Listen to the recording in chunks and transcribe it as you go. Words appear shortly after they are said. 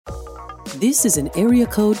This is an Area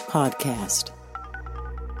Code Podcast.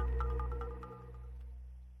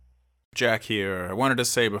 Jack here. I wanted to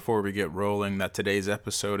say before we get rolling that today's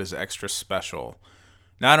episode is extra special.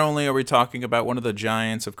 Not only are we talking about one of the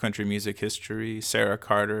giants of country music history, Sara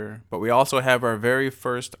Carter, but we also have our very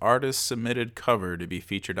first artist-submitted cover to be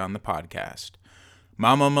featured on the podcast.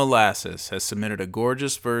 Mama Molasses has submitted a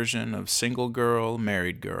gorgeous version of Single Girl,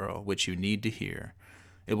 Married Girl, which you need to hear.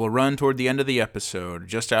 It will run toward the end of the episode,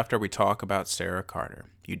 just after we talk about Sara Carter.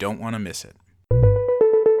 You don't want to miss it.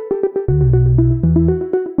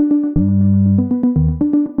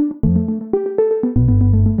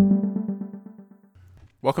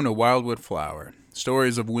 Welcome to Wildwood Flower,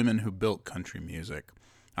 stories of women who built country music.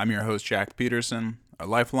 I'm your host, Jack Peterson, a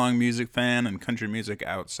lifelong music fan and country music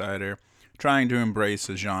outsider, trying to embrace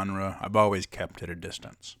a genre I've always kept at a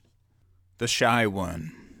distance. The shy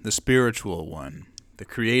one, the spiritual one, the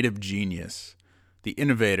creative genius, the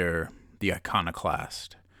innovator, the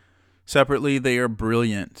iconoclast. Separately, they are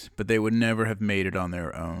brilliant, but they would never have made it on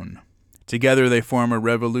their own. Together, they form a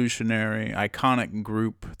revolutionary, iconic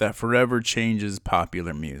group that forever changes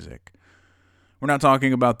popular music. We're not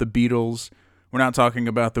talking about the Beatles. We're not talking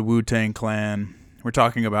about the Wu-Tang Clan. We're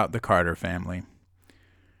talking about the Carter family.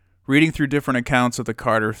 Reading through different accounts of the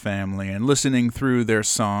Carter family and listening through their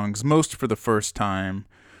songs, most for the first time,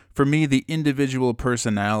 for me, the individual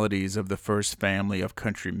personalities of the first family of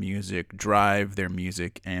country music drive their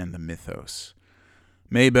music and the mythos.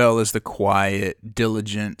 Maybelle is the quiet,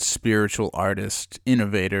 diligent, spiritual artist,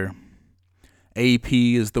 innovator. AP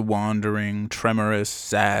is the wandering, tremorous,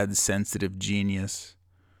 sad, sensitive genius.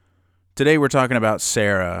 Today we're talking about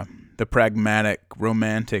Sara, the pragmatic,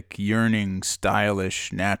 romantic, yearning,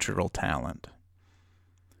 stylish, natural talent.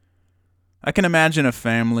 I can imagine a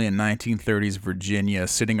family in 1930s Virginia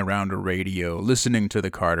sitting around a radio listening to the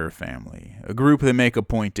Carter family, a group they make a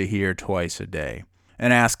point to hear twice a day,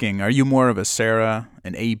 and asking, are you more of a Sara,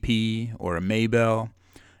 an AP, or a Maybelle,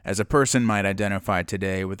 as a person might identify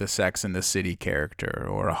today with a Sex and the City character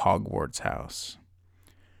or a Hogwarts house.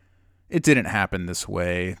 It didn't happen this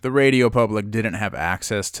way. The radio public didn't have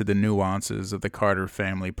access to the nuances of the Carter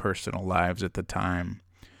family personal lives at the time.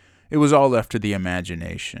 It was all left to the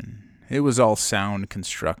imagination. It was all sound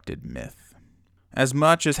constructed myth. As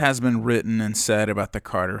much as has been written and said about the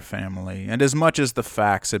Carter family, and as much as the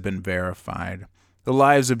facts have been verified, the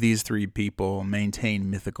lives of these three people maintain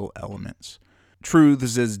mythical elements,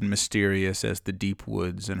 truths as mysterious as the deep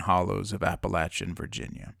woods and hollows of Appalachian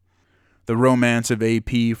Virginia. The romance of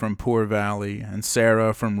AP from Poor Valley and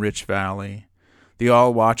Sara from Rich Valley, the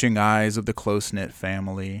all-watching eyes of the close-knit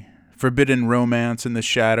family, forbidden romance in the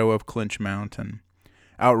shadow of Clinch Mountain,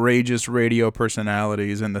 outrageous radio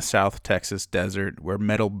personalities in the South Texas desert where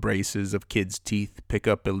metal braces of kids' teeth pick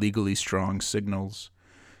up illegally strong signals,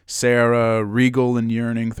 Sara, regal and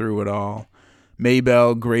yearning through it all,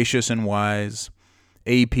 Maybelle, gracious and wise,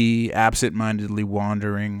 AP, absent-mindedly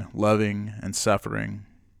wandering, loving, and suffering.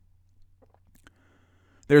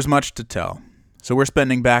 There's much to tell, so we're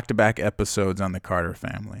spending back-to-back episodes on the Carter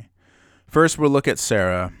family. First, we'll look at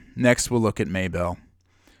Sara. Next, we'll look at Maybelle.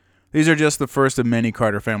 These are just the first of many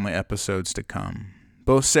Carter family episodes to come.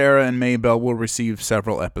 Both Sara and Maybelle will receive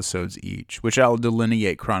several episodes each, which I'll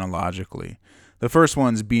delineate chronologically, the first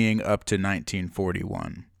ones being up to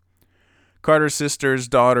 1941. Carter's sisters,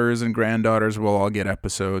 daughters, and granddaughters will all get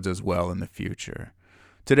episodes as well in the future.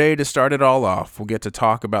 Today, to start it all off, we'll get to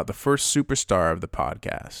talk about the first superstar of the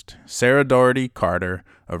podcast, Sara Doherty Carter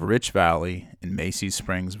of Rich Valley in Macy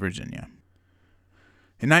Springs, Virginia.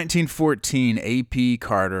 In 1914, A.P.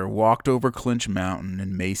 Carter walked over Clinch Mountain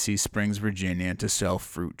in Macy Springs, Virginia to sell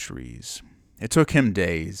fruit trees. It took him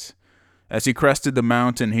days. As he crested the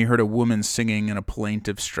mountain, he heard a woman singing in a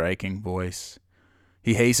plaintive, striking voice.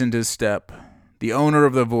 He hastened his step. The owner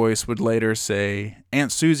of the voice would later say,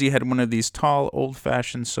 Aunt Susie had one of these tall,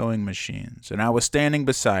 old-fashioned sewing machines, and I was standing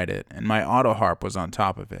beside it, and my auto harp was on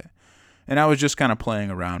top of it, and I was just kind of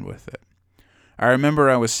playing around with it. I remember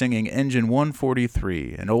I was singing Engine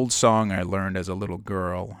 143, an old song I learned as a little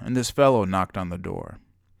girl, and this fellow knocked on the door.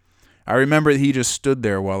 I remember he just stood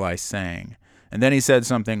there while I sang, and then he said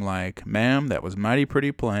something like, Ma'am, that was mighty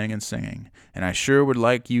pretty playing and singing, and I sure would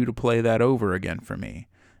like you to play that over again for me.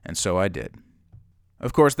 And so I did.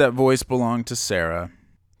 Of course, that voice belonged to Sara.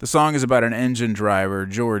 The song is about an engine driver,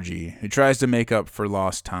 Georgie, who tries to make up for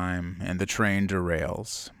lost time, and the train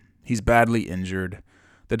derails. He's badly injured.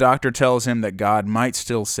 The doctor tells him that God might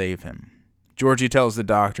still save him. Georgie tells the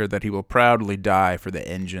doctor that he will proudly die for the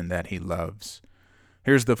engine that he loves.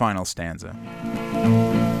 Here's the final stanza.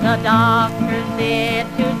 The doctor said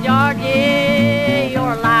to Georgie,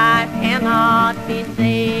 your life cannot be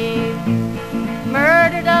saved.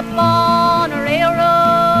 up on a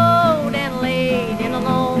railroad and laid in a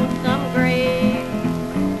lonesome grave.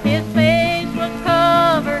 His face was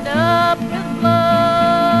covered up with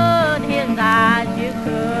blood, his eyes you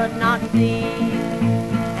could not see,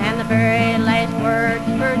 and the very last words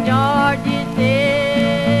for George he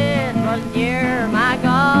said was, "Dear my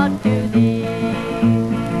God, to thee."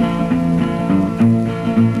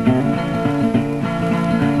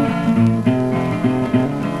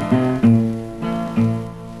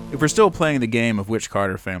 If we're still playing the game of which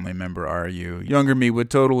Carter family member are you, younger me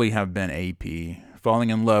would totally have been AP,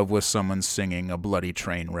 falling in love with someone singing a bloody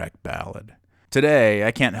train wreck ballad. Today,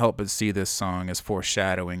 I can't help but see this song as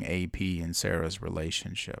foreshadowing AP and Sarah's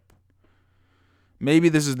relationship. Maybe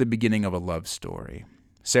this is the beginning of a love story.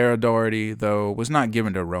 Sarah Doherty, though, was not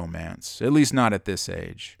given to romance, at least not at this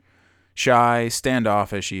age. Shy,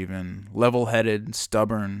 standoffish even, level-headed,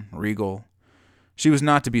 stubborn, regal. She was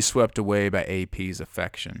not to be swept away by AP's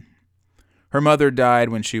affection. Her mother died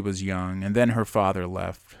when she was young, and then her father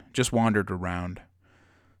left, just wandered around.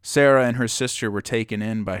 Sarah and her sister were taken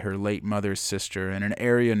in by her late mother's sister in an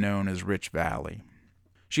area known as Rich Valley.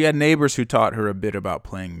 She had neighbors who taught her a bit about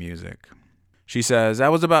playing music. She says, "I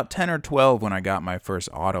was about 10 or 12 when I got my first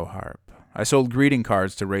auto harp. I sold greeting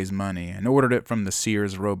cards to raise money and ordered it from the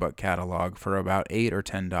Sears Roebuck catalog for about $8 or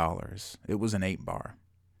 $10. It was an 8-bar.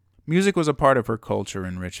 Music was a part of her culture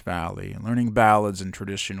in Rich Valley, learning ballads and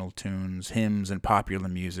traditional tunes, hymns, and popular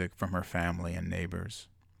music from her family and neighbors.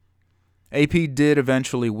 AP did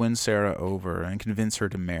eventually win Sarah over and convince her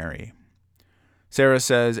to marry. Sarah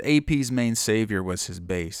says AP's main savior was his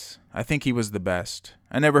bass. I think he was the best.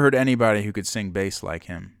 I never heard anybody who could sing bass like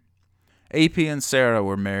him. AP and Sarah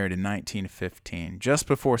were married in 1915, just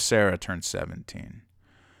before Sarah turned 17.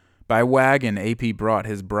 By wagon, AP brought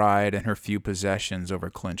his bride and her few possessions over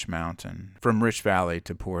Clinch Mountain, from Rich Valley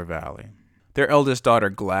to Poor Valley. Their eldest daughter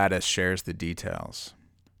Gladys shares the details.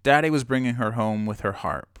 Daddy was bringing her home with her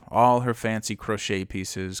harp, all her fancy crochet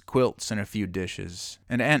pieces, quilts, and a few dishes,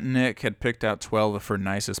 and Aunt Nick had picked out 12 of her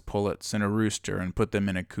nicest pullets and a rooster and put them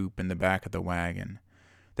in a coop in the back of the wagon.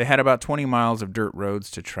 They had about 20 miles of dirt roads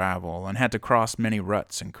to travel and had to cross many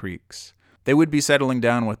ruts and creeks. They would be settling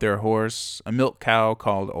down with their horse, a milk cow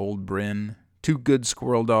called Old Bryn, 2 good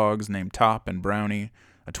squirrel dogs named Top and Brownie,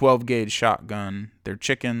 a 12-gauge shotgun, their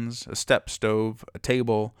chickens, a step stove, a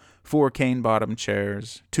table, 4 cane-bottom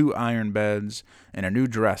chairs, 2 iron beds, and a new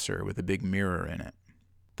dresser with a big mirror in it.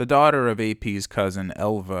 The daughter of AP's cousin,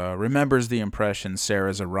 Elva, remembers the impression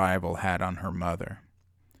Sarah's arrival had on her mother.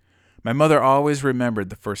 My mother always remembered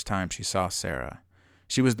the first time she saw Sarah.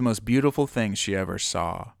 She was the most beautiful thing she ever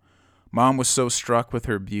saw. Mom was so struck with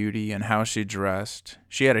her beauty and how she dressed.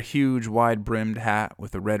 She had a huge, wide-brimmed hat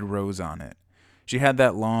with a red rose on it. She had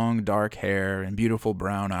that long, dark hair and beautiful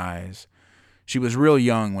brown eyes. She was real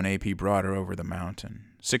young when AP brought her over the mountain,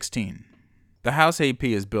 16. The house AP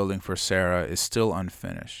is building for Sarah is still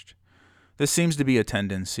unfinished. This seems to be a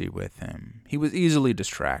tendency with him. He was easily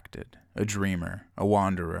distracted, a dreamer, a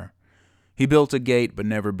wanderer. He built a gate but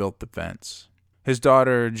never built the fence. His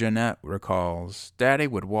daughter, Jeanette, recalls, Daddy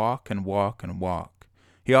would walk and walk and walk.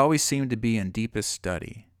 He always seemed to be in deepest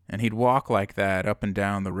study, and he'd walk like that up and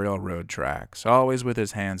down the railroad tracks, always with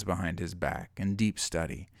his hands behind his back, in deep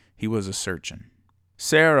study. He was a surgeon.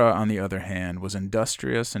 Sarah, on the other hand, was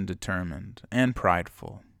industrious and determined, and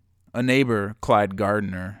prideful. A neighbor, Clyde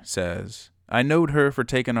Gardner, says, I knowed her for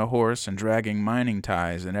taking a horse and dragging mining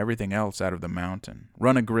ties and everything else out of the mountain,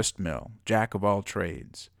 run a grist mill, jack of all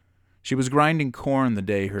trades. She was grinding corn the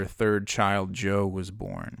day her 3rd child, Joe, was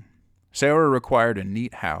born. Sarah required a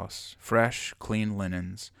neat house, fresh, clean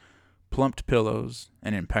linens, plumped pillows,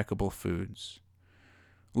 and impeccable foods.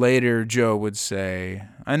 Later, Joe would say,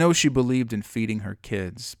 I know she believed in feeding her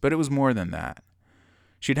kids, but it was more than that.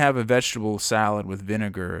 She'd have a vegetable salad with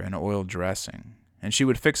vinegar and oil dressing, and she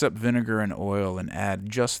would fix up vinegar and oil and add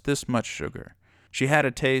just this much sugar. She had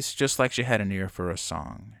a taste just like she had an ear for a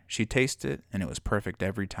song. She'd taste it, and it was perfect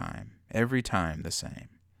every time the same.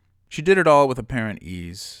 She did it all with apparent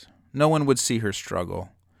ease. No one would see her struggle.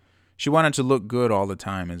 She wanted to look good all the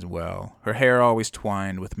time as well, her hair always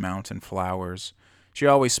twined with mountain flowers. She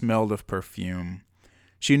always smelled of perfume.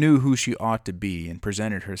 She knew who she ought to be and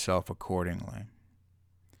presented herself accordingly.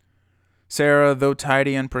 Sarah, though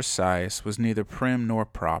tidy and precise, was neither prim nor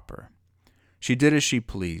proper. She did as she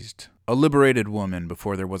pleased, a liberated woman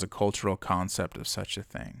before there was a cultural concept of such a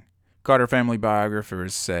thing. Carter family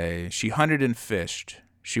biographers say she hunted and fished.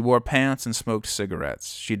 She wore pants and smoked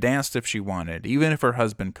cigarettes. She danced if she wanted, even if her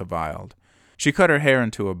husband caviled. She cut her hair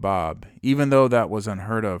into a bob, even though that was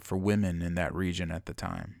unheard of for women in that region at the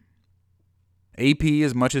time. AP,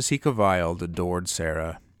 as much as he caviled, adored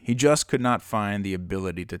Sarah. He just could not find the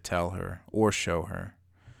ability to tell her or show her.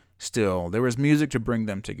 Still, there was music to bring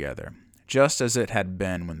them together, just as it had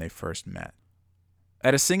been when they first met.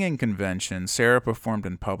 At a singing convention, Sara performed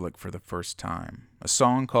in public for the first time, a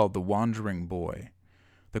song called The Wandering Boy.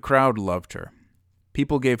 The crowd loved her.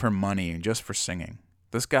 People gave her money just for singing.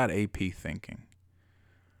 This got AP thinking.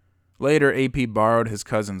 Later, AP borrowed his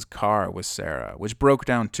cousin's car with Sara, which broke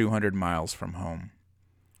down 200 miles from home.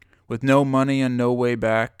 With no money and no way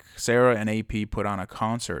back, Sara and AP put on a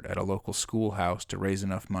concert at a local schoolhouse to raise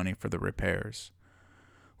enough money for the repairs.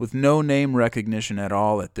 With no name recognition at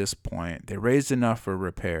all at this point, they raised enough for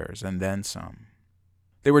repairs, and then some.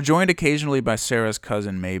 They were joined occasionally by Sara's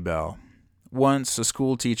cousin Maybelle. Once, a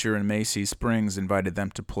school teacher in Macy Springs invited them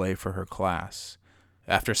to play for her class.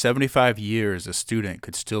 After 75 years, a student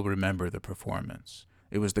could still remember the performance.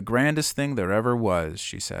 It was the grandest thing there ever was,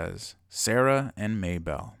 she says. Sara and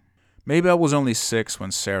Maybelle. Maybelle was only 6 when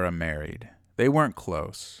Sara married. They weren't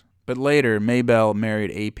close. But later, Maybelle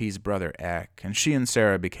married AP's brother Eck, and she and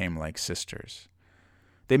Sara became like sisters.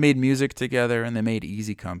 They made music together, and they made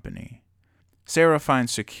easy company. Sara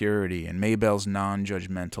finds security in Maybelle's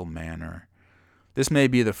non-judgmental manner. This may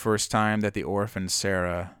be the first time that the orphaned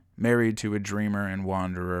Sara, married to a dreamer and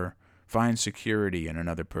wanderer, finds security in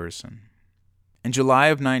another person. In July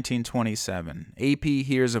of 1927, AP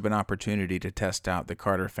hears of an opportunity to test out the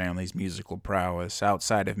Carter family's musical prowess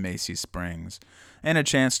outside of Macy Springs, and a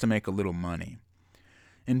chance to make a little money.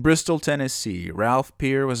 In Bristol, Tennessee, Ralph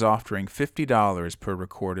Peer was offering $50 per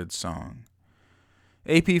recorded song.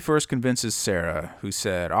 AP first convinces Sara, who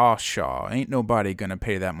said, "Aw, Shaw, ain't nobody gonna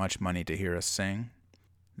pay that much money to hear us sing."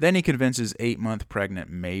 Then he convinces 8-month pregnant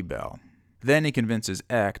Maybelle. Then he convinces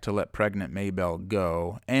Eck to let pregnant Maybelle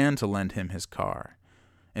go and to lend him his car.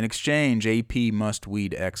 In exchange, AP must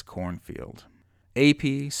weed Eck's cornfield.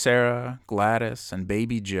 AP, Sara, Gladys, and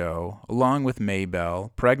baby Joe, along with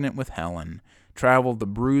Maybelle, pregnant with Helen, traveled the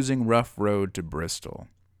bruising rough road to Bristol.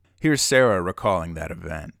 Here's Sara recalling that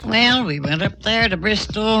event. Well, we went up there to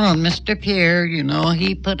Bristol, and Mr. Pierre,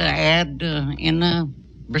 he put an ad in the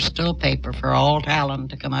Bristol paper for all talent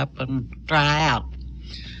to come up and try out.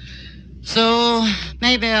 So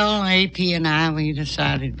Maybelle, AP, and I, we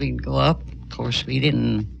decided we'd go up. Of course, we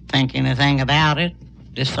didn't think anything about it.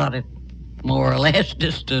 Just thought it more or less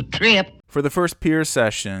just a trip. For the first Peer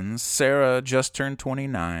sessions, Sara, just turned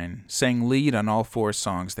 29, sang lead on all 4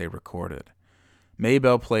 songs they recorded.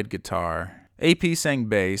 Maybelle played guitar. AP sang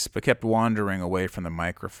bass, but kept wandering away from the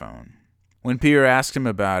microphone. When Peer asked him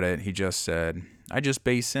about it, he just said, "I just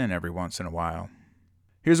bass in every once in a while."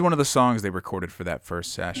 Here's one of the songs they recorded for that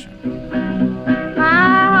first session.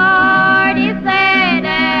 My heart is sad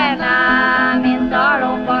and I'm in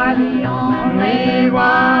sorrow for the only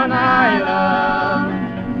one I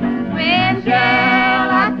love. When shall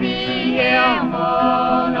I see him?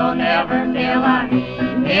 Oh, no, never till I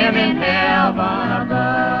meet him in heaven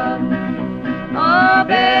above. Oh,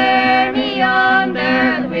 bear me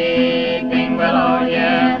under the weeping willow,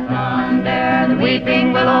 yes, under the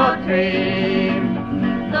weeping willow tree.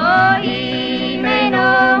 So he may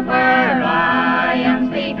know where I am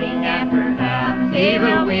sleeping, and perhaps he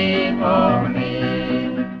will weep for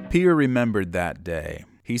me. Peer remembered that day.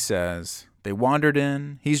 He says, "They wandered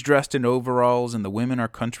in. He's dressed in overalls, and the women are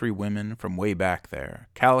country women from way back there,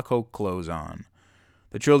 calico clothes on.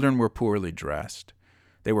 The children were poorly dressed.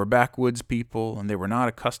 They were backwoods people, and they were not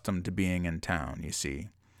accustomed to being in town, you see.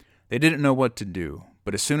 They didn't know what to do,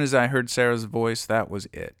 but as soon as I heard Sara's voice, that was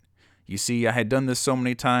it. You see, I had done this so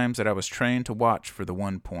many times that I was trained to watch for the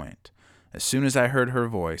one point. As soon as I heard her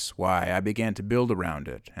voice, why, I began to build around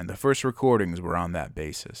it, and the first recordings were on that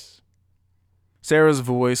basis." Sara's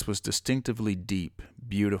voice was distinctively deep,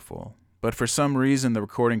 beautiful, but for some reason the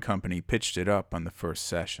recording company pitched it up on the first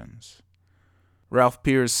sessions. Ralph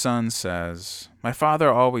Peer's son says, "My father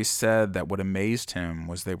always said that what amazed him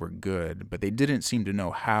was they were good, but they didn't seem to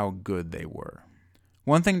know how good they were."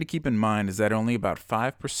 One thing to keep in mind is that only about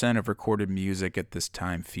 5% of recorded music at this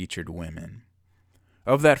time featured women.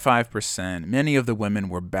 Of that 5%, many of the women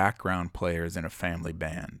were background players in a family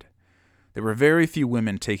band. There were very few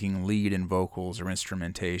women taking lead in vocals or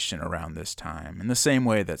instrumentation around this time, in the same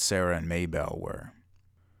way that Sara and Maybelle were.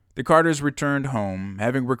 The Carters returned home,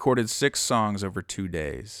 having recorded 6 songs over 2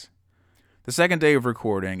 days. The second day of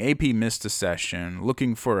recording, AP missed a session,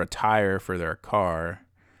 looking for a tire for their car,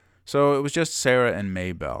 so it was just Sara and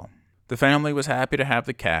Maybelle. The family was happy to have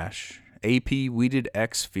the cash. AP weeded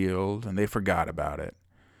Eck's field, and they forgot about it.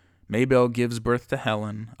 Maybelle gives birth to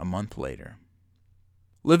Helen a month later.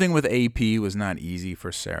 Living with AP was not easy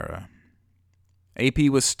for Sara. AP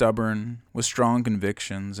was stubborn, with strong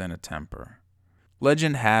convictions and a temper.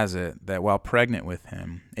 Legend has it that while pregnant with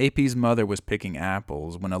him, AP's mother was picking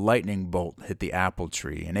apples when a lightning bolt hit the apple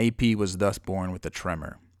tree, and AP was thus born with a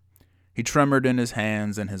tremor. He tremored in his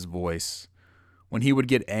hands and his voice. When he would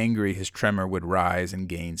get angry, his tremor would rise and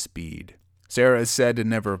gain speed. Sara is said to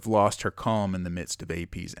never have lost her calm in the midst of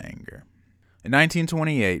AP's anger. In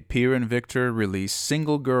 1928, Pierre and Victor released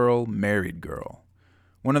Single Girl, Married Girl.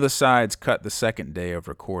 One of the sides cut the second day of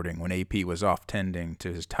recording when AP was off tending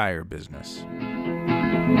to his tire business.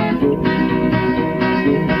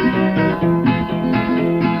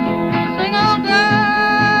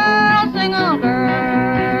 Single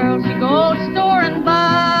girl, she goes store and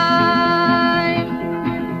buy.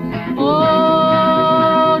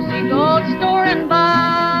 Oh, she goes store and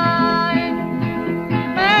buy.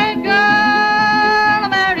 Married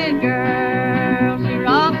girl, she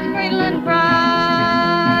rocks, cradle and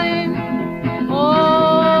cry.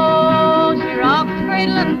 Oh, she rocks,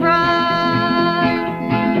 cradle and cry.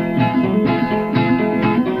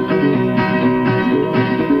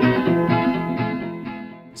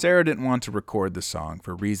 Sara didn't want to record the song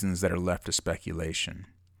for reasons that are left to speculation.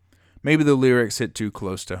 Maybe the lyrics hit too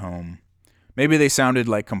close to home. Maybe they sounded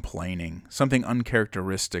like complaining, something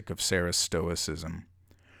uncharacteristic of Sara's stoicism.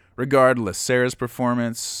 Regardless, Sara's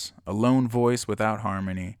performance, a lone voice without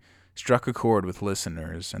harmony, struck a chord with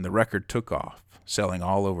listeners, and the record took off, selling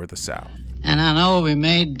all over the South. And I know we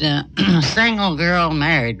made Single Girl,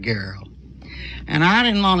 Married Girl. And I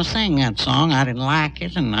didn't want to sing that song. I didn't like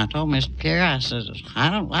it. And I told Mr. Pierre, I said, I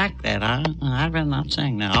don't like that. I'd rather not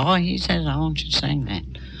sing that. Oh, he says, I want you to sing that.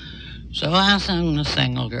 So I sang the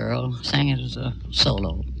Single Girl, sang it as a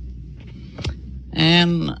solo.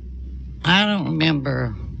 And I don't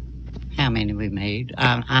remember how many we made.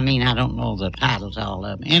 I mean, I don't know the titles, all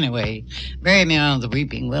of them. Anyway, Bury Me Under the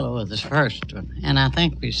Weeping Willow was the first one. And I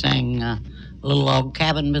think we sang Little Log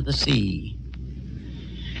Cabin by the Sea.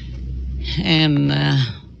 And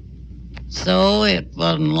so it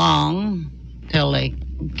wasn't long till they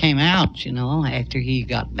came out, you know, after he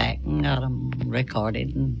got back and got them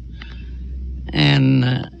recorded. And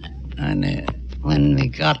when we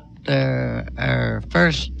got our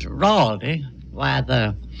first royalty, why,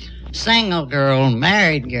 the Single Girl,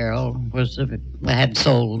 Married Girl had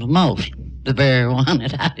sold the most. The very one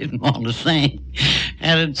that I didn't want to sing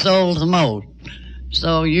had sold the most.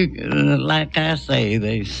 So like I say,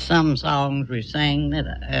 there's some songs we sang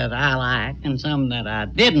that I like and some that I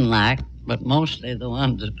didn't like, but mostly the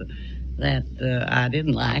ones that I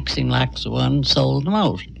didn't like seemed like the one sold the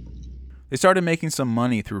most. They started making some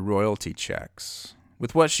money through royalty checks.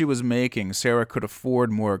 With what she was making, Sara could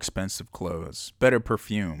afford more expensive clothes, better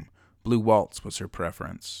perfume, blue waltz was her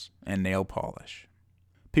preference, and nail polish.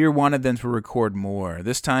 Pierre wanted them to record more,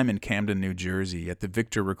 this time in Camden, New Jersey, at the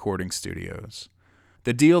Victor Recording Studios.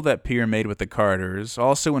 The deal that Pierre made with the Carters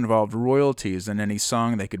also involved royalties on any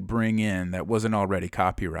song they could bring in that wasn't already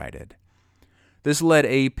copyrighted. This led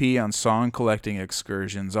AP on song collecting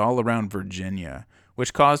excursions all around Virginia,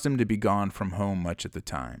 which caused him to be gone from home much of the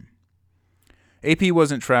time. AP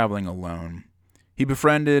wasn't traveling alone. He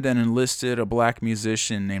befriended and enlisted a black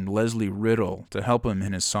musician named Leslie Riddle to help him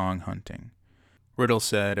in his song hunting. Riddle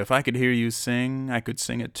said, "If I could hear you sing, I could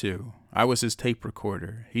sing it too. I was his tape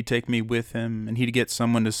recorder. He'd take me with him, and he'd get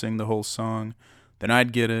someone to sing the whole song. Then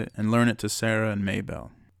I'd get it and learn it to Sara and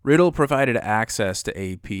Maybelle." Riddle provided access to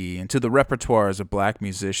AP and to the repertoires of black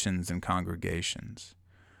musicians and congregations.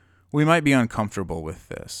 We might be uncomfortable with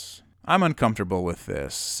this. I'm uncomfortable with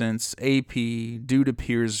this, since AP, due to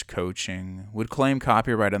Pierre's coaching, would claim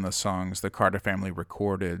copyright on the songs the Carter family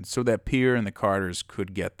recorded so that Pierre and the Carters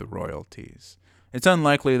could get the royalties. It's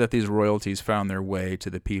unlikely that these royalties found their way to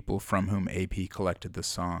the people from whom AP collected the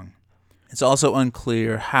song. It's also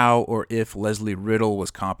unclear how or if Leslie Riddle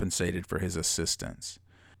was compensated for his assistance.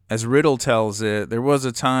 As Riddle tells it, there was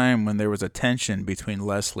a time when there was a tension between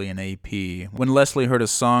Leslie and AP, when Leslie heard a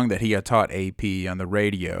song that he had taught AP on the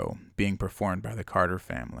radio being performed by the Carter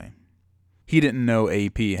family. He didn't know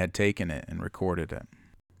AP had taken it and recorded it.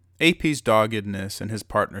 AP's doggedness and his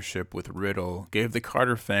partnership with Riddle gave the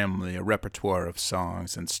Carter family a repertoire of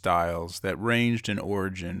songs and styles that ranged in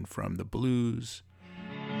origin from the blues,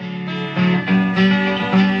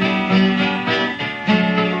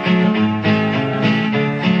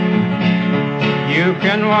 you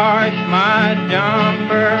can wash my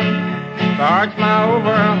jumper, starch my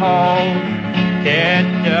overalls,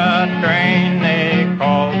 catch a train they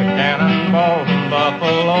call the Cannonball from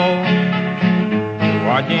Buffalo to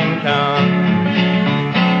Washington.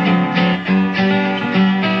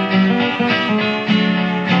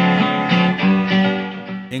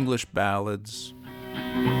 English ballads,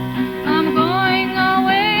 I'm going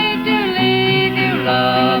away to leave you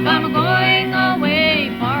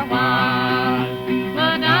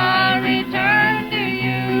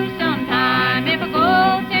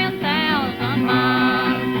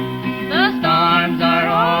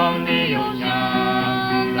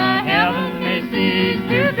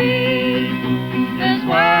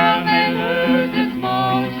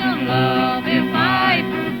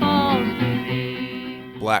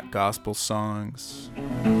gospel songs.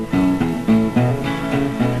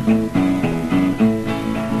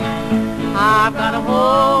 I've got a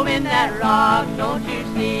home in that rock, don't you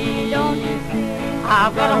see? Don't you see?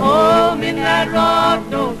 I've got a home in that rock,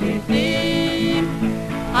 don't you see?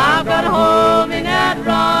 I've got a home in that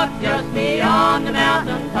rock, just beyond the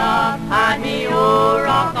mountain top. Hide me, oh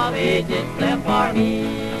rock of ages, cleft for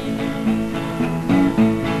me.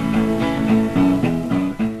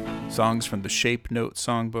 Songs from the Shape Note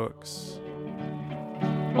songbooks.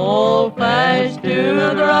 Hold fast to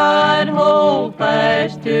the right, hold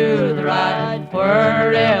fast to the right,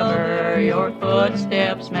 wherever your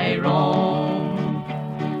footsteps may roam.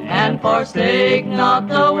 And forsake not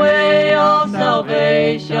the way of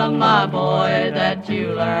salvation, my boy, that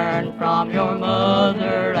you learned from your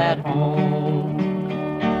mother at home.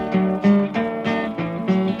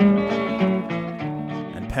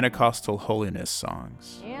 And Pentecostal holiness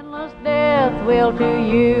songs. Endless death will to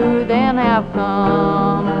you then have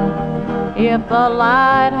come, if the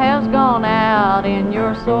light has gone out in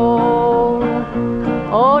your soul.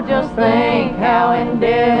 Oh, just think how in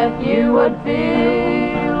death you would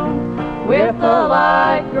feel, with the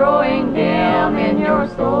light growing dim in your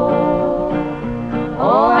soul.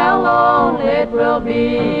 Oh, how lonely it will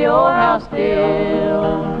be, oh, how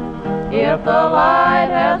still, if the light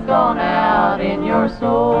has gone out in your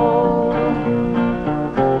soul.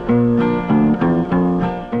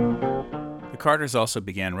 The Carters also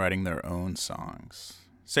began writing their own songs.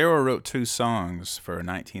 Sara wrote 2 songs for a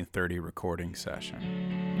 1930 recording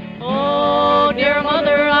session. Oh, dear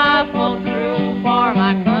mother, I fought through for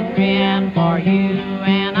my country and for you,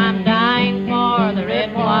 and I'm dying for the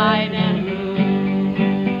red, white, and blue.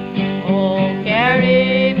 Oh,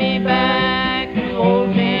 carry me back to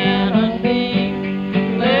old Tennessee.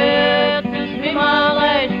 Let this be my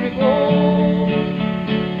last repose.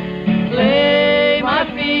 Lay my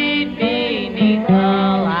feet beneath the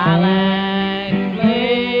lilac,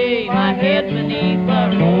 lay my head beneath the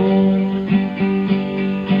rose.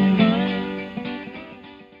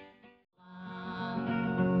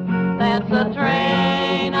 That's the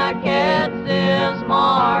train I catch this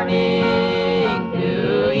morning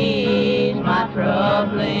to ease my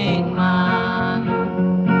troubling mind.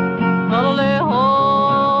 Holy,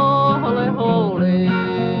 holy, holy,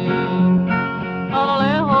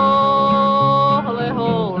 holy, holy,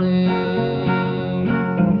 holy.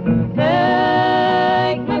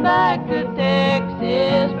 Take me back to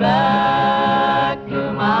Texas, back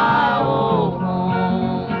to my old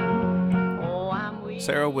home. Oh, I'm weak.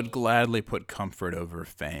 Sara would gladly put comfort over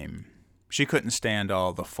fame. She couldn't stand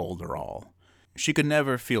all the folderol. She could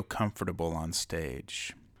never feel comfortable on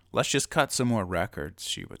stage. Let's just cut some more records,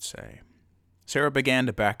 she would say. Sara began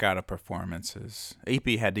to back out of performances. AP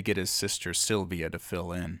had to get his sister Sylvia to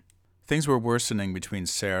fill in. Things were worsening between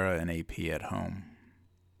Sara and AP at home.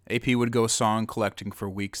 AP would go song collecting for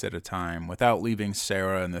weeks at a time without leaving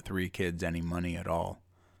Sara and the 3 kids any money at all.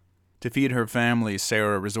 To feed her family,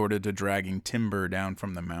 Sara resorted to dragging timber down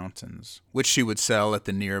from the mountains, which she would sell at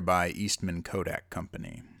the nearby Eastman Kodak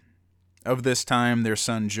Company. Of this time, their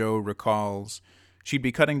son Joe recalls, she'd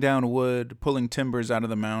be cutting down wood, pulling timbers out of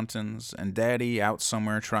the mountains, and Daddy out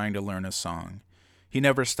somewhere trying to learn a song. He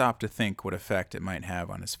never stopped to think what effect it might have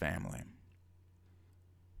on his family.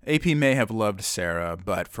 AP may have loved Sara,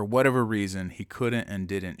 but for whatever reason, he couldn't and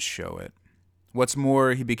didn't show it. What's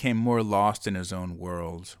more, he became more lost in his own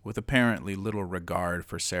world, with apparently little regard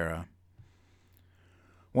for Sara.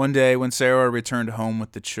 One day, when Sara returned home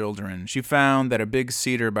with the children, she found that a big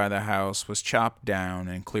cedar by the house was chopped down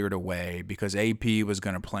and cleared away because AP was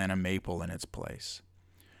going to plant a maple in its place.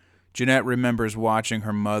 Jeanette remembers watching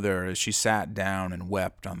her mother as she sat down and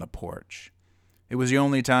wept on the porch. It was the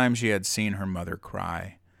only time she had seen her mother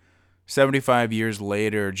cry. 75 years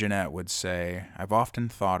later, Jeanette would say, "I've often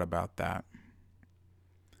thought about that."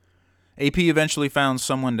 AP eventually found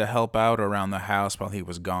someone to help out around the house while he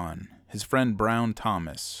was gone, his friend Brown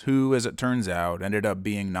Thomas, who, as it turns out, ended up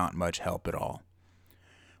being not much help at all.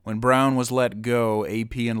 When Brown was let go,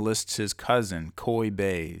 AP enlists his cousin, Coy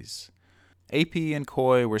Bays. AP and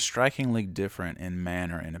Coy were strikingly different in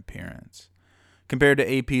manner and appearance. Compared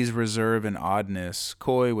to AP's reserve and oddness,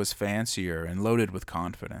 Coy was fancier and loaded with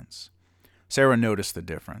confidence. Sara noticed the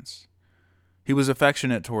difference. He was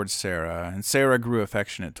affectionate toward Sara, and Sara grew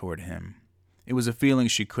affectionate toward him. It was a feeling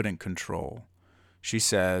she couldn't control. She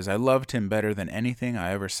says, "I loved him better than anything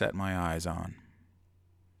I ever set my eyes on."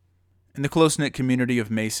 In the close-knit community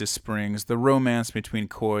of Mesa Springs, the romance between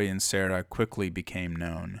Coy and Sara quickly became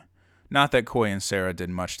known. Not that Coy and Sara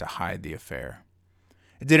did much to hide the affair.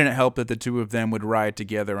 It didn't help that the two of them would ride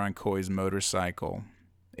together on Coy's motorcycle.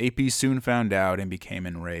 AP soon found out and became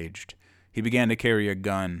enraged. He began to carry a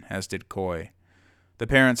gun, as did Coy. The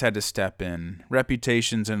parents had to step in.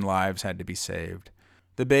 Reputations and lives had to be saved.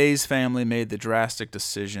 The Bays family made the drastic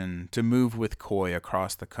decision to move with Coy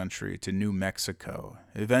across the country to New Mexico,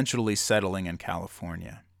 eventually settling in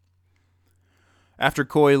California. After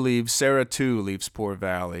Coy leaves, Sara too leaves Poor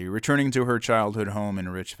Valley, returning to her childhood home in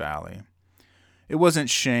Rich Valley. It wasn't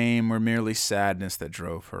shame or merely sadness that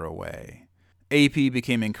drove her away. AP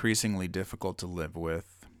became increasingly difficult to live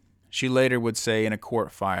with. She later would say in a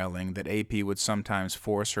court filing that AP would sometimes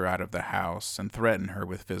force her out of the house and threaten her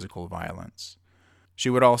with physical violence. She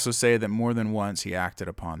would also say that more than once he acted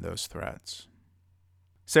upon those threats.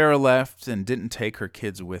 Sara left and didn't take her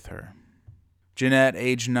kids with her. Jeanette,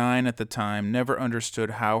 age 9 at the time, never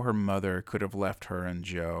understood how her mother could have left her and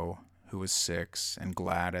Joe, who was 6, and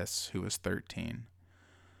Gladys, who was 13.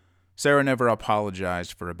 Sara never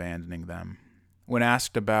apologized for abandoning them. When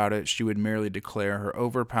asked about it, she would merely declare her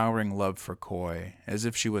overpowering love for Coy, as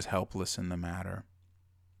if she was helpless in the matter.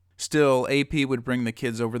 Still, AP would bring the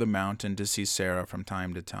kids over the mountain to see Sara from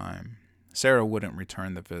time to time. Sara wouldn't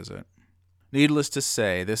return the visit. Needless to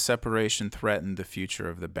say, this separation threatened the future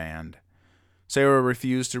of the band. Sara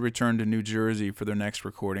refused to return to New Jersey for their next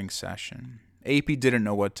recording session. AP didn't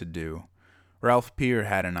know what to do. Ralph Peer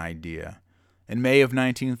had an idea. In May of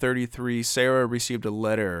 1933, Sara received a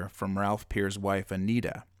letter from Ralph Peer's wife,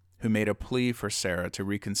 Anita, who made a plea for Sara to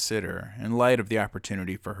reconsider in light of the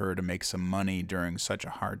opportunity for her to make some money during such a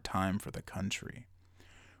hard time for the country.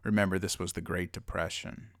 Remember, this was the Great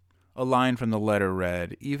Depression. A line from the letter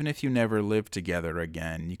read, "Even if you never lived together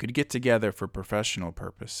again, you could get together for professional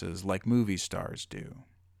purposes like movie stars do."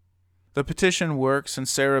 The petition works, and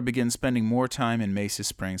Sara begins spending more time in Mesa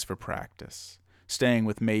Springs for practice, staying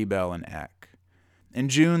with Maybelle and Eck. In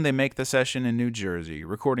June, they make the session in New Jersey,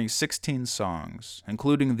 recording 16 songs,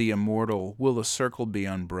 including the immortal "Will the Circle Be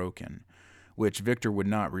Unbroken," which Victor would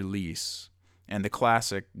not release, and the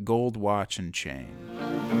classic "Gold Watch and Chain."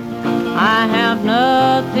 I have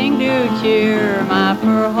nothing to cheer my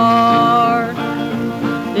poor heart.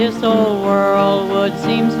 This whole world would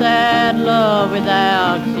seem sad, love,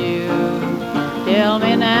 without you. Tell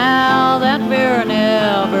me now that we're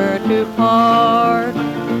never to part.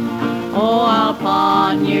 Oh, I'll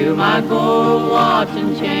pawn you my gold watch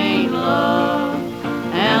and chain, love,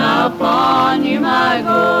 and I'll pawn you my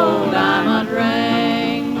gold diamond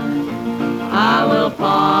ring. I will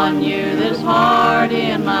pawn you this heart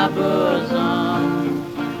in my bosom,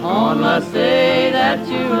 unless say that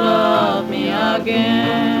you love me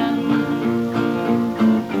again.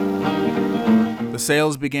 The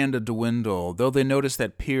sales began to dwindle, though they noticed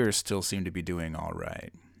that Peer still seemed to be doing all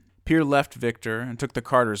right. Peer left Victor and took the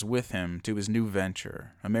Carters with him to his new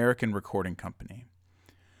venture, American Recording Company.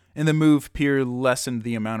 In the move, Peer lessened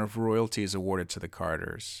the amount of royalties awarded to the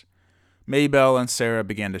Carters. Maybelle and Sara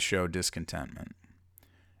began to show discontentment.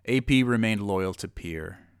 AP remained loyal to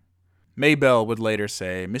Peer. Maybelle would later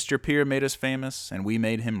say, "Mr. Peer made us famous, and we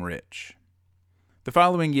made him rich." The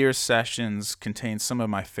following year's sessions contained some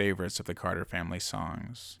of my favorites of the Carter family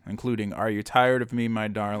songs, including "Are You Tired of Me, My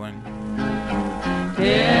Darling?"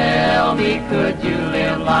 Tell me, could you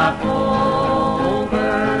live life over?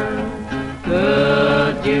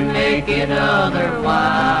 Could you make it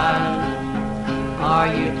otherwise? Are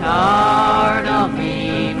you tired of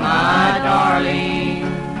me, my darling?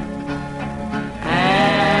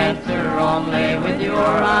 Answer only with your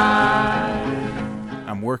eyes.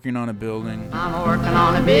 I'm working on a building. I'm working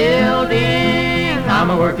on a building.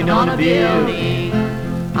 I'm working on a building.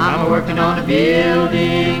 I'm working on a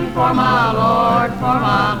building for my Lord, for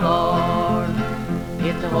my Lord.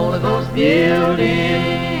 It's a Holy Ghost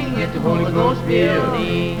building. It's a Holy Ghost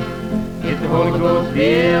building. It's a Holy Ghost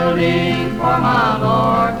building for my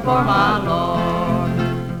Lord, for my Lord.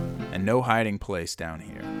 And no hiding place down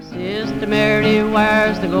here. Sister Mary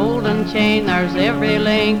wears the golden chain. There's every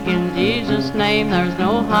link in Jesus' name. There's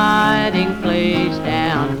no hiding place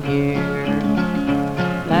down here.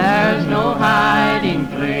 There's no hiding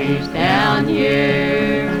place down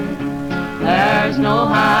here. There's no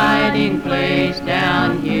hiding place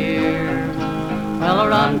down here. Well, I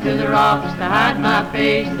run to the rocks to hide my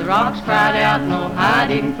face. The rocks cried out, no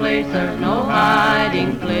hiding place. There's no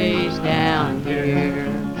hiding place down here.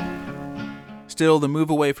 Still, the move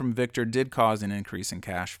away from Victor did cause an increase in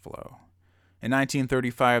cash flow. In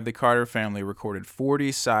 1935, the Carter family recorded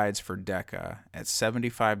 40 sides for Decca at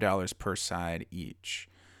 $75 per side each.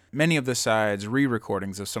 Many of the sides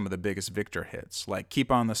re-recordings of some of the biggest Victor hits, like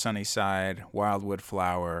Keep on the Sunny Side, Wildwood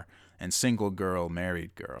Flower, and Single Girl,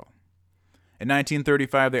 Married Girl. In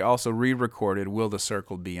 1935, they also re-recorded Will the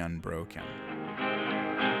Circle Be Unbroken.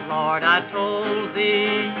 Lord, I told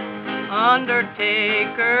thee,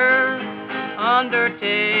 Undertaker,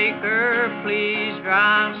 Undertaker, please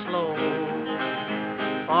drive slow.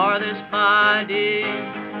 For this body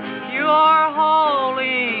you are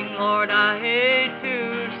hauling, Lord, I hate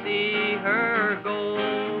to see her go.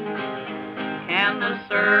 Can the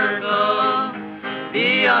circle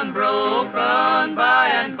be unbroken by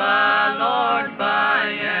and by, Lord, by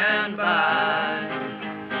and by?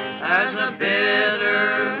 There's a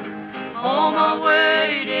bitter home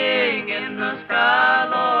awaiting in the sky,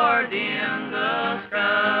 Lord, in the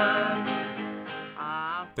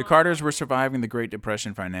sky. The Carters were surviving the Great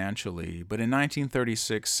Depression financially, but in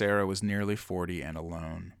 1936, Sara was nearly 40 and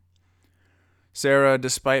alone. Sara,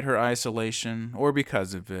 despite her isolation, or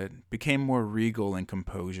because of it, became more regal in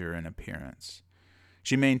composure and appearance.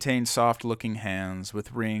 She maintained soft-looking hands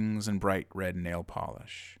with rings and bright red nail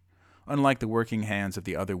polish, unlike the working hands of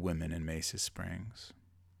the other women in Mesa Springs.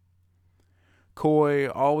 Coy,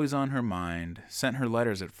 always on her mind, sent her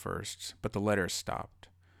letters at first, but the letters stopped.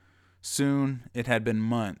 Soon, it had been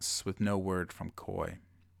months with no word from Coy.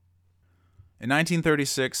 In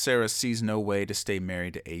 1936, Sara sees no way to stay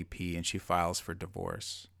married to AP, and she files for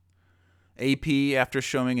divorce. AP, after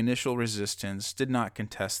showing initial resistance, did not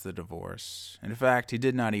contest the divorce. In fact, he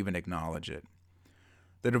did not even acknowledge it.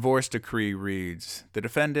 The divorce decree reads, the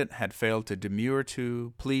defendant had failed to demur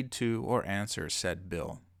to, plead to, or answer said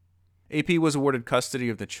bill. AP was awarded custody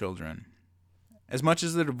of the children. As much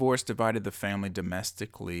as the divorce divided the family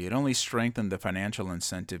domestically, it only strengthened the financial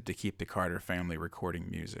incentive to keep the Carter family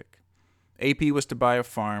recording music. AP was to buy a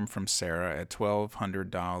farm from Sara at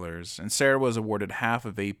 $1,200, and Sara was awarded half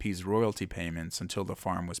of AP's royalty payments until the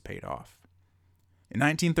farm was paid off. In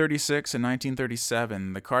 1936 and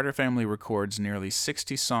 1937, the Carter family records nearly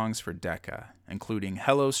 60 songs for Decca, including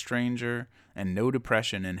Hello Stranger and No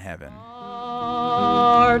Depression in Heaven.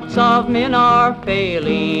 Hearts of men are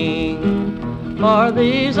failing, for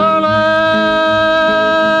these are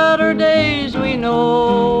latter days we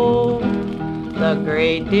know. The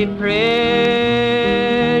Great Depression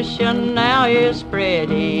now is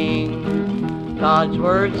spreading. God's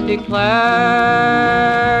words declared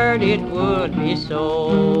it would be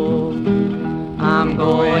so. I'm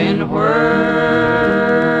going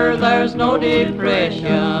where there's no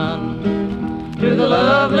depression, to the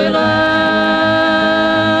lovely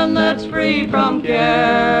land that's free from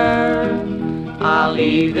care. I'll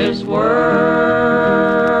leave this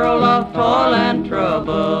world of toil and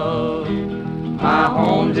trouble. My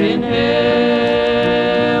home's in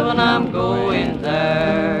heaven, I'm going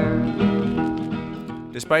there.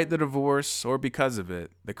 Despite the divorce, or because of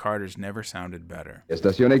it, the Carters never sounded better.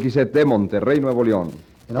 Estación XT, Monterrey, Nuevo León.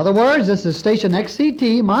 In other words, this is station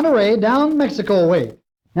XCT, Monterey, down Mexico way.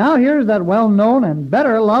 Now here's that well-known and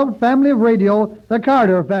better-loved family of radio, the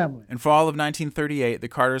Carter family. In fall of 1938, the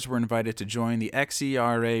Carters were invited to join the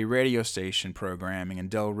XERA radio station programming in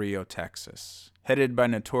Del Rio, Texas, headed by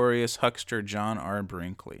notorious huckster John R.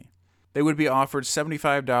 Brinkley. They would be offered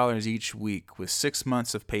 $75 each week with 6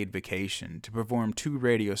 months of paid vacation to perform 2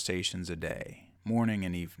 radio stations a day, morning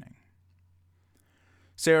and evening.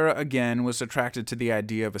 Sara, again, was attracted to the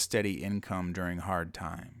idea of a steady income during hard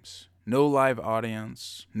times. No live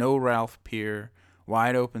audience, no Ralph Peer,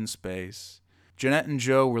 wide open space. Jeanette and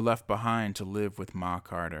Joe were left behind to live with Ma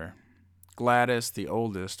Carter. Gladys, the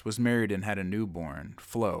oldest, was married and had a newborn,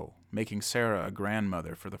 Flo, making Sara a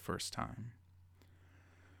grandmother for the first time.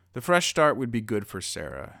 The fresh start would be good for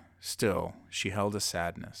Sara. Still, she held a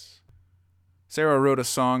sadness. Sara wrote a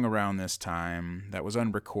song around this time that was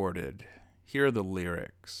unrecorded. Here are the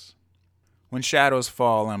lyrics. When shadows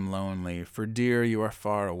fall, I'm lonely, for dear, you are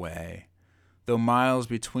far away. Though miles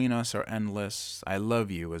between us are endless, I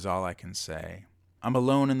love you is all I can say. I'm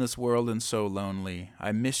alone in this world and so lonely,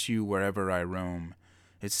 I miss you wherever I roam.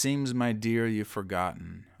 It seems, my dear, you've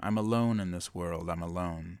forgotten. I'm alone in this world, I'm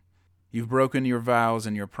alone. You've broken your vows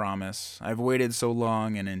and your promise. I've waited so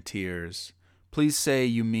long and in tears. Please say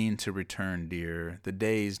you mean to return, dear. The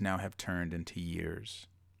days now have turned into years.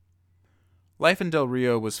 Life in Del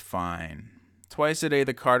Rio was fine. Twice a day,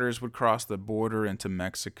 the Carters would cross the border into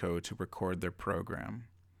Mexico to record their program.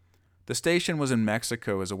 The station was in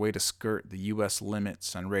Mexico as a way to skirt the U.S.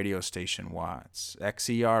 limits on radio station watts.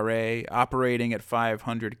 XERA, operating at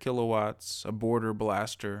 500 kilowatts, a border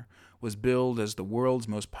blaster, was billed as the world's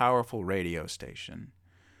most powerful radio station.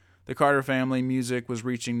 The Carter family music was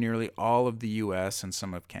reaching nearly all of the U.S. and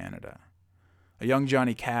some of Canada. A young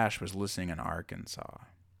Johnny Cash was listening in Arkansas.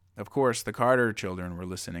 Of course, the Carter children were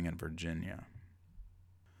listening in Virginia.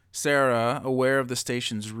 Sara, aware of the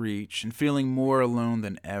station's reach and feeling more alone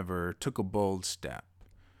than ever, took a bold step.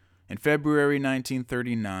 In February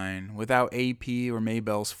 1939, without AP or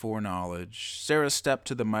Maybelle's foreknowledge, Sara stepped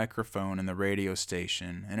to the microphone in the radio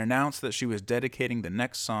station and announced that she was dedicating the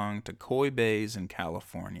next song to Coy Bays in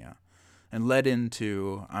California, and led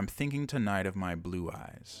into I'm Thinking Tonight of My Blue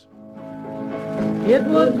Eyes. It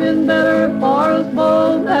would have been better for us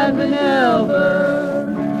both had we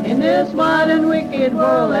never, in this wide and wicked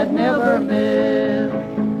world, had never met.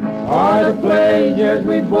 For the pleasures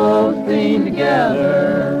we both seen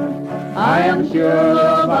together, I am sure,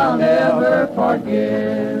 love, I'll never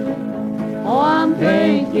forget. Oh, I'm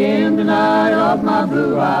thinking tonight of my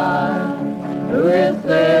blue eyes, who is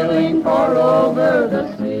sailing far over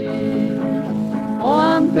the sea. Oh,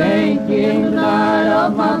 I'm thinking tonight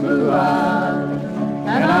of my blue eyes,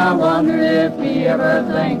 and I wonder if he ever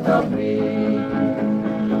thinks of me.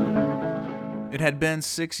 It had been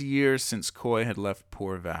 6 years since Coy had left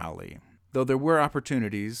Poor Valley. Though there were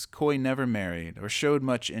opportunities, Coy never married or showed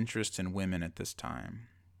much interest in women at this time.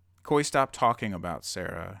 Coy stopped talking about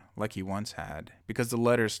Sara, like he once had, because the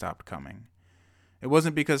letters stopped coming. It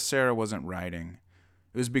wasn't because Sara wasn't writing.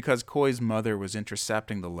 It was because Coy's mother was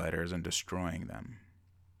intercepting the letters and destroying them.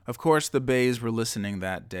 Of course, the Bays were listening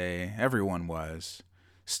that day. Everyone was.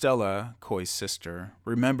 Stella, Coy's sister,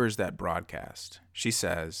 remembers that broadcast. She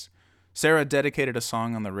says, Sara dedicated a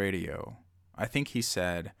song on the radio. I think he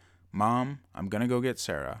said, Mom, I'm gonna go get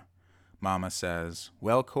Sara. Mama says,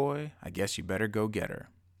 well, Coy, I guess you better go get her.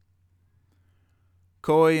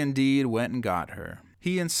 Coy indeed went and got her.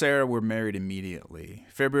 He and Sara were married immediately,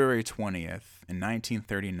 February 20th in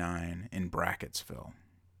 1939 in Brackettsville.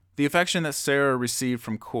 The affection that Sara received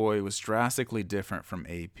from Coy was drastically different from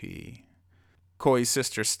AP. Coy's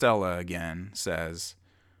sister Stella, again, says,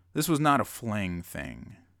 this was not a fling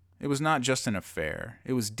thing. It was not just an affair.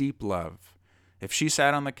 It was deep love. If she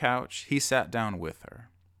sat on the couch, he sat down with her.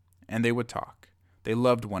 And they would talk. They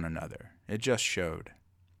loved one another. It just showed.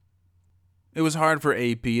 It was hard for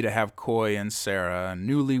AP to have Coy and Sara,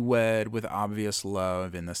 newlywed with obvious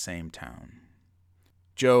love, in the same town.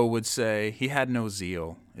 Joe would say he had no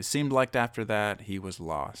zeal. It seemed like after that he was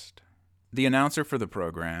lost. The announcer for the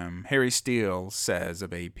program, Harry Steele, says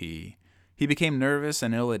of AP, he became nervous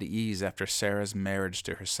and ill at ease after Sara's marriage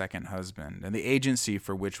to her second husband, and the agency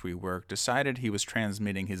for which we worked decided he was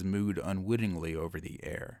transmitting his mood unwittingly over the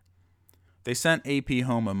air. They sent AP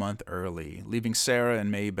home a month early, leaving Sara and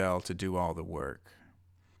Maybelle to do all the work.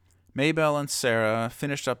 Maybelle and Sara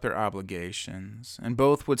finished up their obligations, and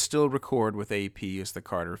both would still record with AP as the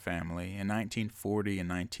Carter family in 1940 and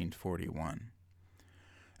 1941.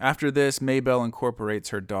 After this, Maybelle incorporates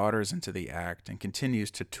her daughters into the act and continues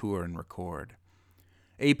to tour and record.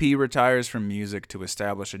 AP retires from music to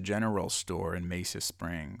establish a general store in Mesa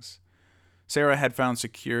Springs. Sara had found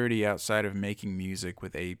security outside of making music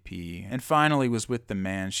with AP, and finally was with the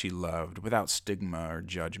man she loved without stigma or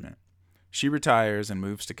judgment. She retires and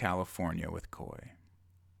moves to California with Coy.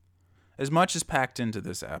 As much as packed into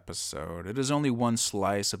this episode, it is only one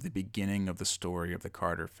slice of the beginning of the story of the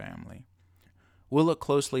Carter family. We'll look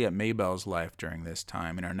closely at Maybelle's life during this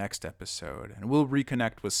time in our next episode, and we'll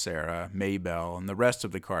reconnect with Sara, Maybelle, and the rest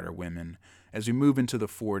of the Carter women as we move into the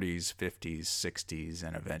 40s, 50s, 60s,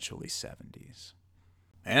 and eventually 70s.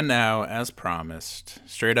 And now, as promised,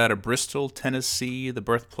 straight out of Bristol, Tennessee, the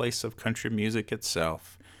birthplace of country music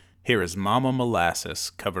itself, here is Mama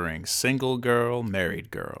Molasses covering Single Girl,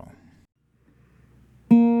 Married Girl.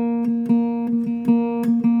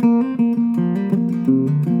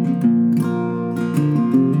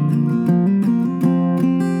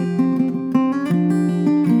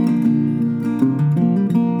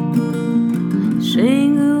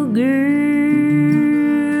 Single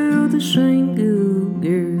girl, the single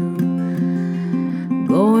girl,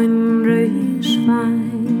 going race fine.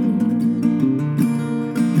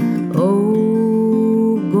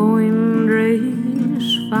 Oh, going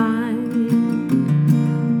race fine.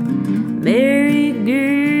 Married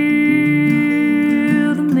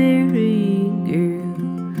girl, the married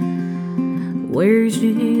girl, wears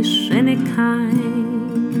this any kind.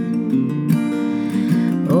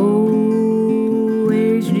 Oh,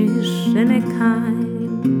 any kind.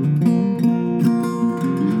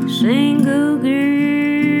 Single girl,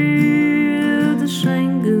 the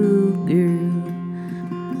single girl,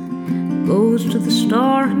 goes to the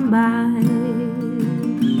store and buys.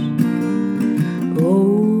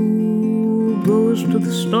 Oh, goes to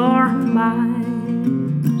the store and buys.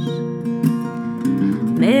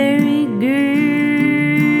 Married girl,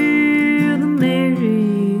 the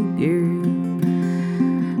married girl,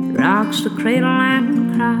 rocks the cradle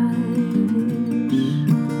and cries.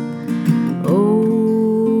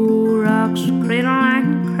 Oh, rocks the cradle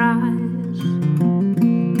and cries.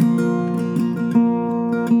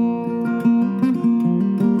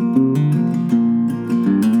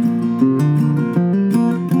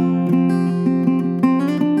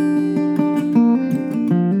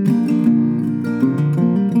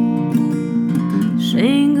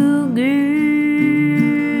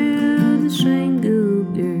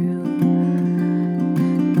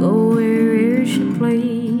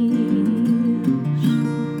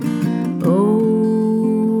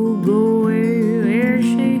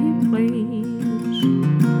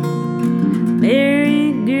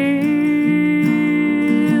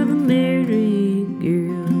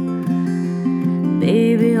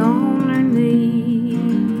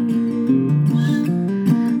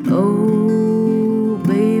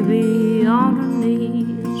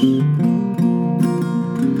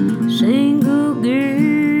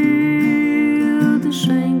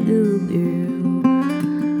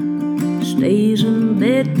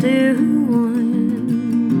 better one.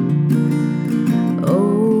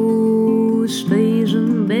 Oh, space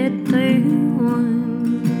and better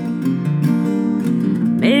one.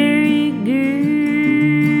 Mary girl,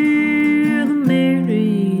 the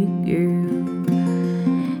Mary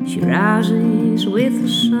girl, she rises with the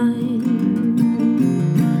sun.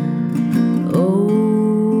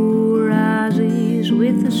 Oh, rises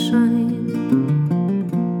with the sun.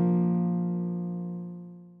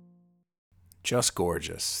 Just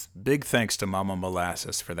gorgeous. Big thanks to Mama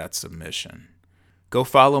Molasses for that submission. Go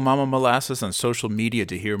follow Mama Molasses on social media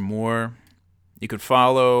to hear more. You could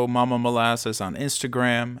follow Mama Molasses on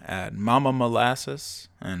Instagram at Mama Molasses,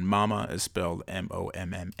 and Mama is spelled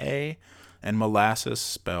M-O-M-M-A, and Molasses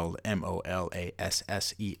spelled M-O-L-A-S-S-E-S.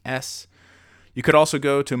 You could also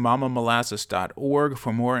go to mamamolasses.org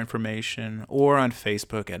for more information, or on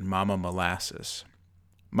Facebook at Mama Molasses.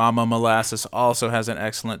 Mama Molasses also has an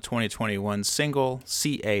excellent 2021 single,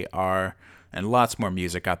 C-A-R, and lots more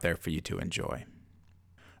music out there for you to enjoy.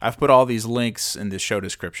 I've put all these links in the show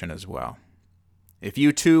description as well. If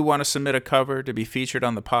you too want to submit a cover to be featured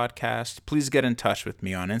on the podcast, please get in touch with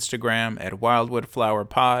me on Instagram at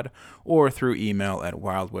wildwoodflowerpod or through email at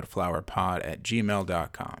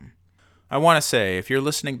wildwoodflowerpod@gmail.com. I want to say, if you're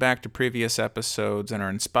listening back to previous episodes and are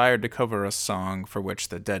inspired to cover a song for which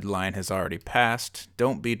the deadline has already passed,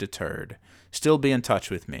 don't be deterred. Still be in touch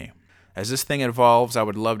with me. As this thing evolves, I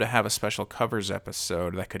would love to have a special covers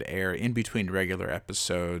episode that could air in between regular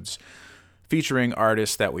episodes, featuring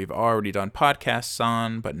artists that we've already done podcasts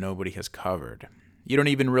on, but nobody has covered. You don't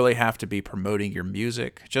even really have to be promoting your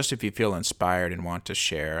music. Just if you feel inspired and want to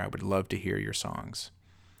share, I would love to hear your songs.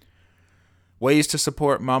 Ways to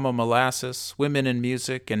support Mama Molasses, Women in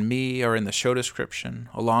Music, and me are in the show description,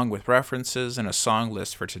 along with references and a song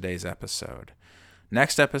list for today's episode.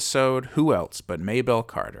 Next episode, who else but Maybelle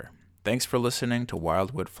Carter. Thanks for listening to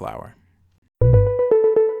Wildwood Flower.